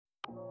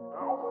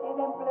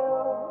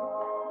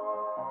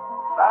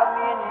about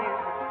me and you.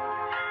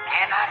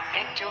 And I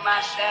think to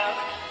myself,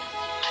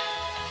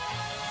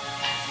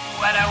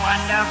 what a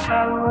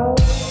wonderful world.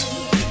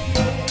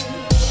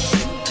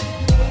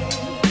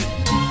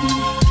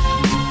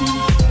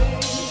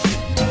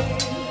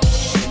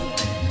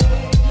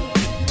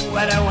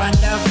 What a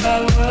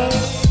wonderful world.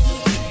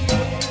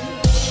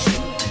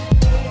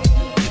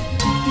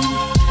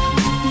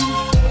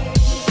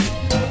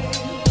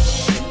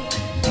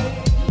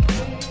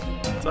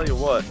 Tell you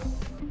what,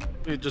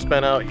 we've just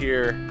been out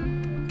here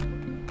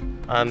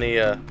on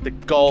the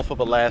Gulf of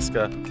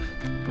Alaska,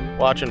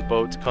 watching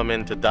boats come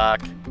into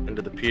dock,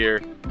 into the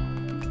pier,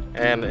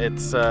 and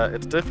it's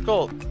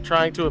difficult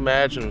trying to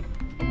imagine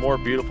a more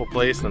beautiful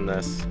place than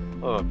this.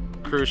 Oh,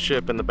 cruise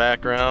ship in the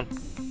background.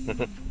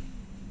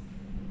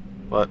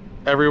 But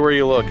everywhere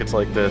you look, it's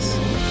like this.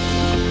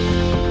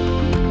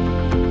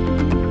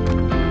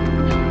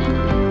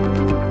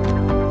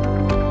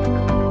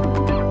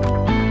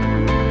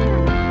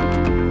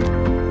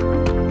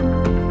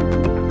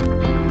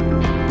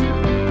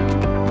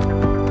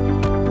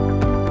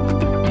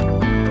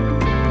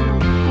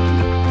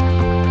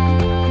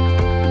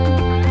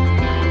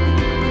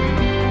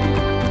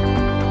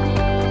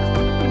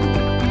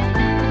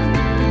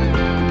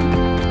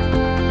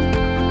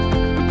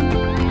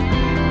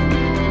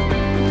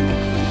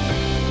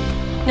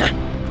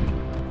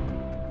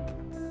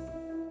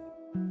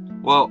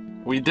 Well,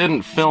 we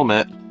didn't film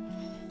it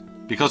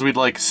because we'd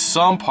like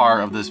some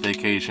part of this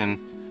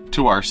vacation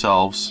to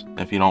ourselves,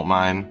 if you don't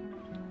mind.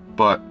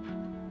 But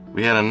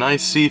we had a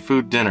nice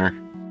seafood dinner.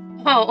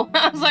 Oh,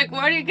 I was like,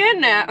 what are you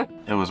getting at?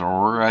 It was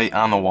right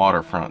on the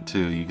waterfront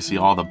too. You can see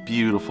all the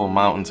beautiful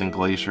mountains and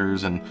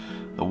glaciers and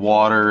the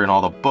water and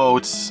all the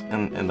boats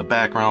in the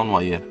background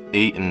while you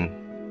ate and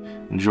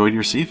enjoyed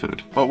your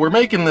seafood. But we're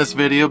making this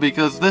video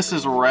because this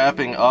is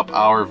wrapping up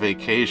our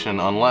vacation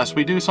unless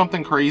we do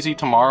something crazy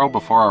tomorrow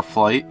before our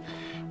flight,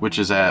 which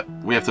is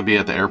we have to be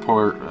at the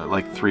airport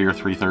like 3 or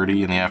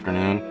 3:30 in the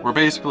afternoon. We're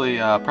basically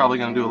probably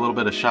gonna do a little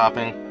bit of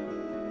shopping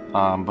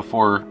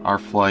before our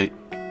flight.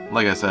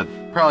 Like I said,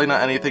 probably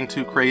not anything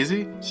too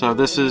crazy. So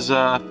this is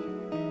the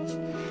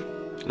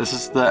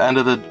end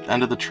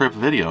of the trip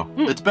video.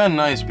 It's been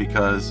nice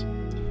because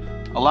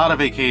a lot of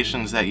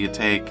vacations that you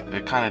take,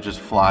 it kind of just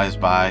flies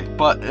by,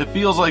 but it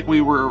feels like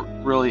we were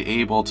really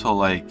able to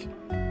like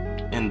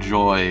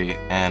enjoy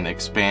and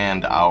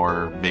expand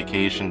our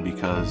vacation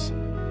because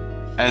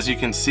as you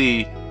can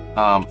see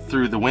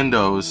through the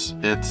windows,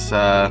 it's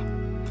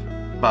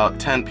about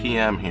 10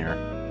 p.m. here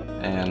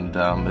and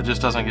it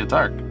just doesn't get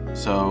dark.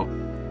 So,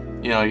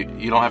 you know,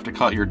 you don't have to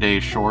cut your day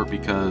short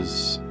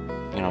because,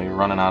 you know, you're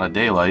running out of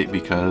daylight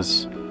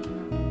because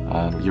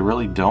you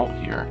really don't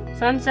here.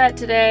 Sunset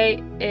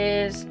today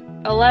is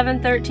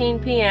 11:13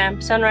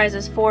 p.m. Sunrise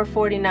is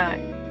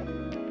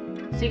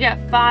 4:49. So you got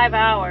 5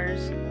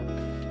 hours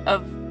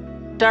of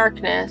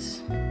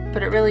darkness,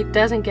 but it really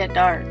doesn't get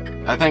dark.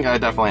 I think I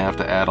definitely have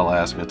to add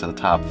Alaska to the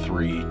top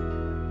 3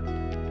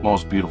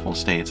 most beautiful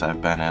states I've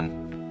been in.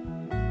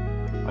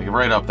 Like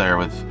right up there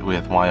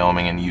with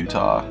Wyoming and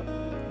Utah.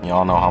 You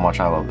all know how much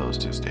I love those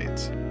 2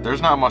 states.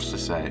 There's not much to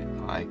say.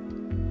 Like,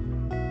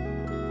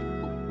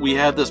 we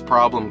had this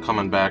problem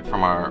coming back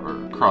from our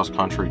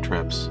cross-country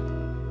trips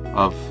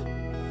of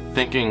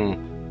thinking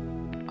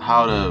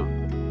how to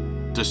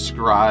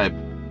describe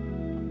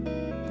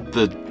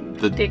the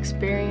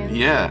experience.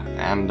 Yeah,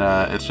 and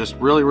it's just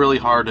really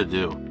hard to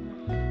do.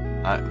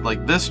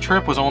 Like this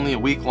trip was only a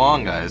week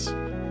long, guys,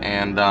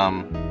 and I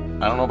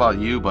don't know about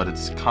you, but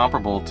it's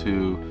comparable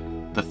to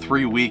the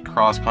 3-week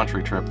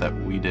cross-country trip that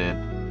we did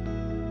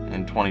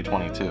in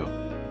 2022.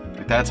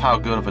 Like, that's how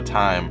good of a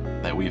time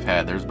that we've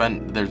had.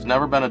 There's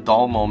never been a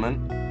dull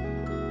moment,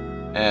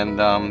 and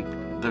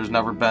there's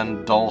never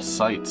been dull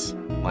sights.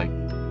 Like,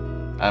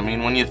 I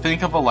mean, when you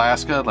think of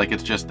Alaska, like,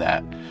 it's just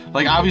that.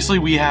 Like, obviously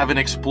we haven't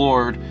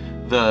explored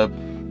the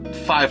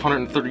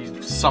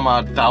 530 some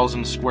odd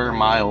thousand square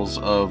miles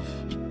of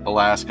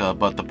Alaska,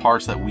 but the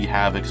parts that we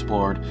have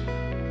explored,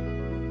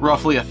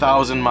 roughly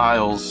 1,000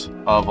 miles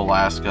of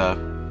Alaska,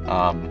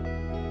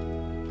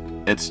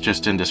 it's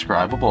just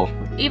indescribable.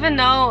 Even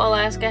though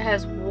Alaska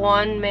has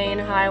one main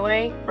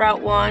highway, Route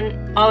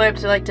 1, all the way up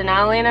to like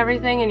Denali and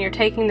everything, and you're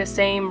taking the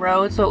same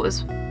road, so it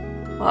was,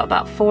 what,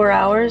 about 4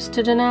 hours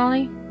to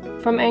Denali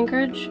from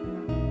Anchorage,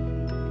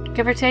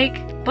 give or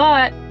take.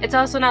 But it's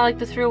also not like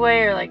the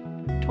Thruway or like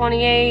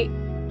 28.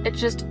 It's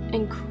just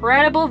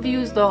incredible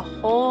views the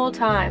whole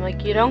time.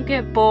 Like, you don't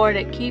get bored,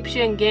 it keeps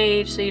you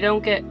engaged, so you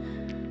don't get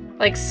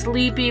like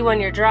sleepy when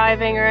you're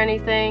driving or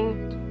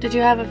anything. Did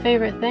you have a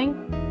favorite thing?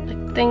 Like,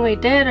 thing we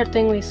did or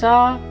thing we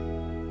saw?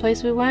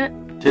 Place we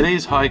went?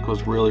 Today's hike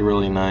was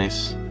really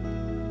nice.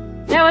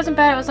 Yeah, it wasn't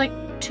bad. It was like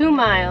 2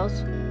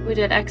 miles. We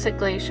did Exit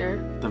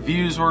Glacier. The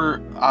views were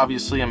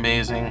obviously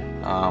amazing.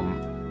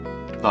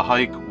 The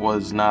hike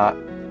was not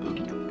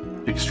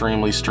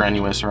extremely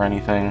strenuous or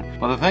anything,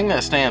 but the thing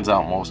that stands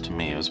out most to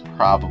me was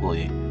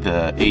probably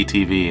the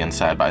ATV and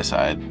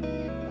side-by-side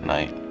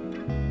night.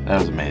 That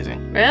was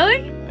amazing.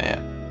 Really?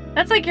 Yeah.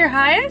 That's like your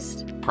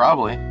highest?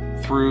 Probably.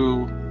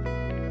 Through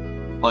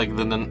like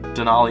the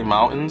Denali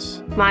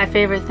Mountains. My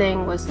favorite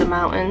thing was the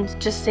mountains.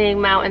 Just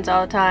seeing mountains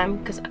all the time,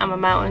 because I'm a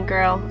mountain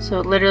girl.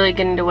 So literally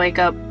getting to wake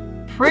up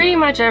pretty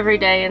much every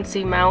day and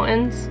see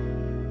mountains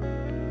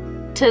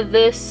to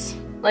this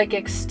like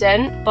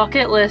extent.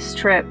 Bucket list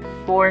trip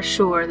for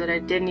sure that I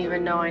didn't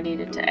even know I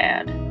needed to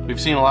add. We've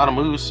seen a lot of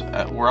moose.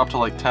 We're up to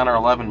like 10 or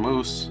 11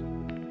 moose.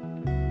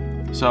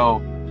 So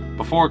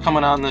before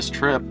coming on this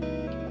trip,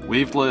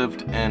 we've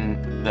lived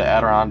in the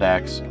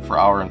Adirondacks for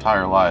our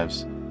entire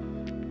lives.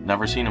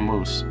 Never seen a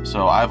moose.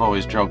 So I've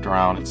always joked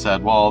around and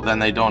said, well, then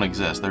they don't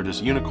exist. They're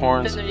just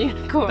unicorns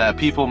that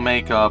people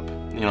make up.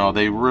 You know,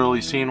 they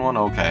really seen one?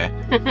 Okay.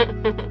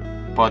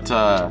 But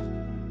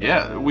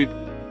yeah, we've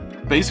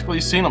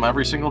basically seen them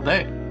every single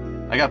day.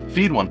 I got to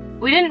feed one.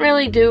 We didn't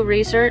really do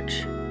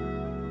research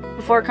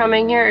before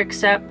coming here,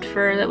 except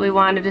for that we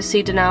wanted to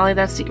see Denali.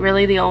 That's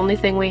really the only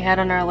thing we had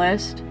on our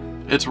list.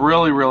 It's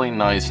really, really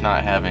nice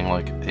not having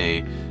like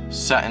a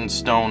set in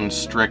stone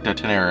strict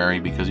itinerary,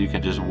 because you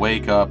can just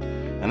wake up,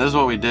 and this is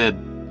what we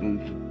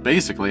did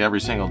basically every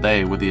single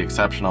day, with the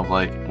exception of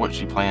like what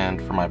she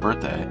planned for my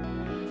birthday.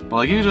 But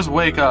like, you just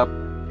wake up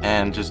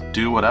and just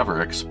do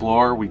whatever,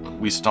 explore.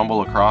 We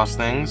stumble across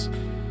things,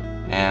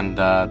 and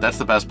that's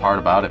the best part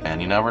about it,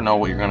 man. You never know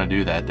what you're gonna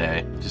do that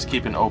day. Just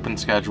keep an open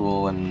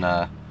schedule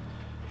and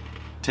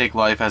take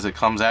life as it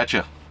comes at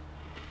you.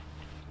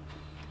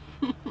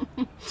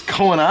 What's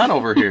going on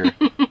over here?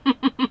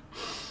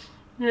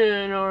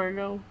 Yeah, no, I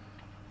know.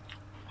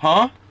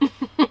 Huh?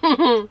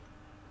 I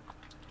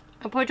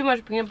put too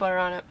much peanut butter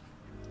on it.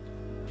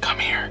 Come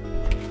here.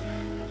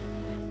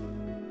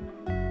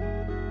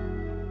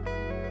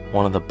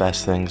 One of the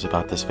best things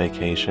about this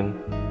vacation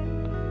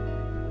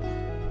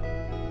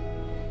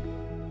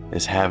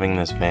is having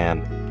this van.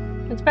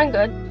 It's been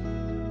good.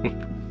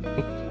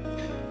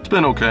 It's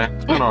been okay.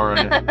 It's been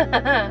alright.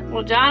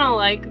 Well, John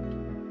like,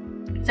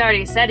 he's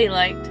already said he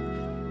liked,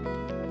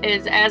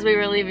 is as we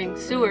were leaving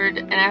Seward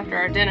and after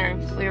our dinner,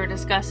 we were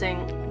discussing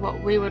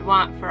what we would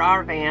want for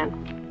our van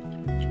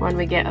when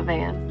we get a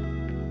van.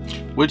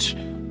 Which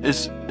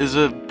is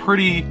a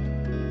pretty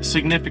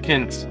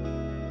significant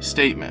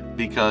statement,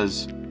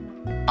 because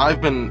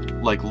I've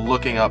been like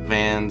looking up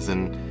vans,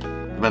 and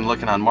I've been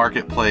looking on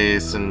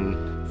Marketplace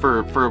and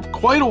for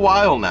quite a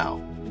while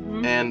now.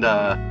 Mm-hmm.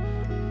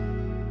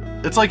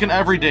 And it's like an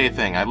everyday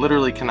thing. I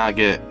literally cannot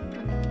get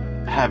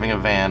having a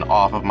van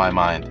off of my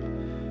mind.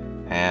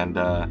 And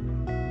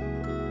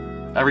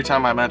every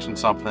time I mention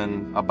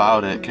something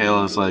about it,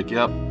 Kayla's like,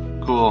 yep,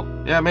 cool.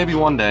 Yeah, maybe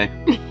one day.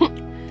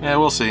 Yeah,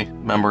 we'll see.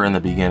 Remember in the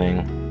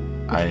beginning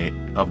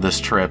of this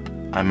trip,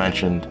 I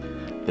mentioned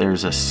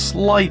there's a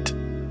slight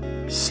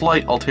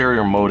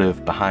ulterior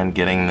motive behind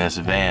getting this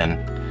van,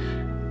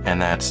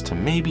 and that's to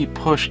maybe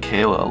push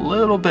Kayla a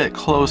little bit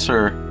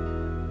closer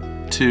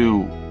to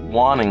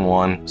wanting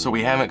one. So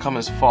we haven't come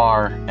as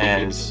far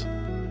as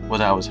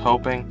what I was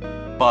hoping,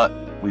 but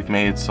we've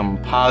made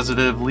some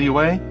positive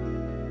leeway,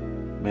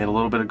 made a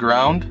little bit of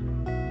ground,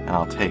 and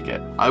I'll take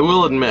it. I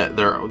will admit,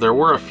 there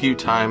were a few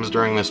times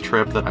during this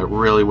trip that I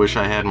really wish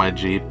I had my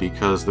Jeep,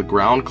 because the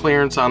ground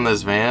clearance on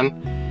this van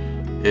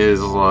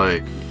is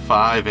like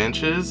 5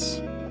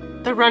 inches.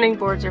 The running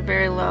boards are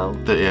very low.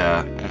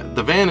 Yeah,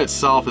 the van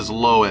itself is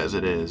low as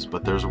it is,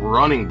 but there's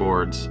running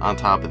boards on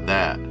top of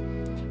that.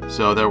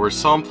 So there were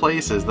some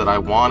places that I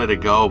wanted to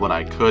go, but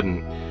I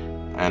couldn't.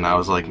 And I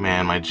was like,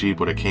 man, my Jeep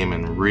would have came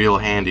in real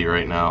handy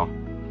right now.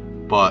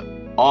 But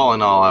all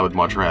in all, I would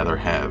much rather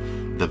have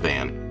the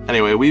van.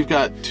 Anyway, we've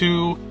got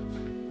 2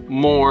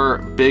 more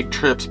big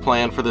trips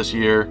planned for this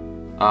year.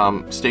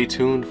 Stay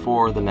tuned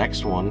for the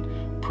next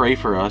one. Pray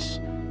for us,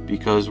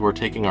 because we're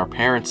taking our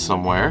parents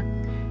somewhere.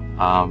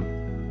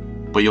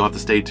 But you'll have to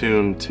stay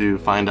tuned to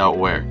find out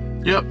where.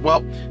 Yep,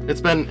 well,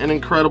 it's been an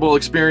incredible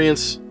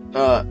experience.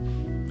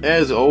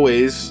 As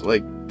always,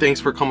 like, thanks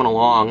for coming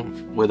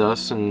along with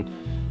us. And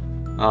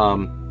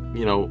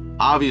you know,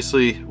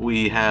 obviously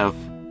we have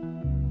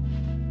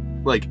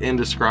like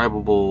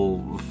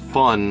indescribable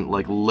fun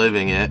like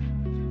living it.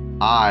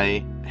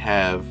 I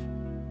have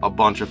a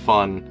bunch of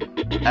fun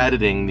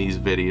editing these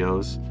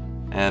videos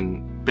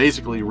and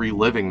basically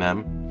reliving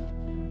them,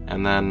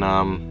 and then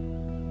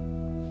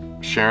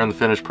sharing the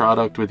finished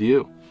product with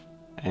you.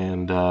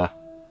 And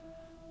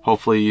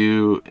hopefully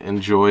you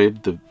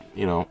enjoyed the,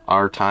 you know,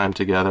 our time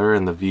together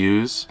and the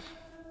views.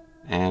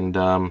 And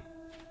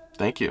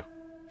thank you.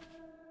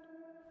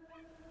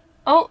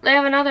 Oh, they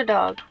have another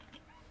dog.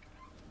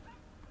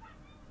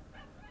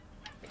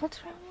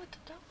 What's wrong with the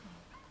dog?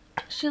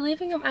 Is she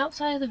leaving him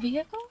outside of the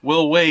vehicle?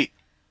 We'll wait.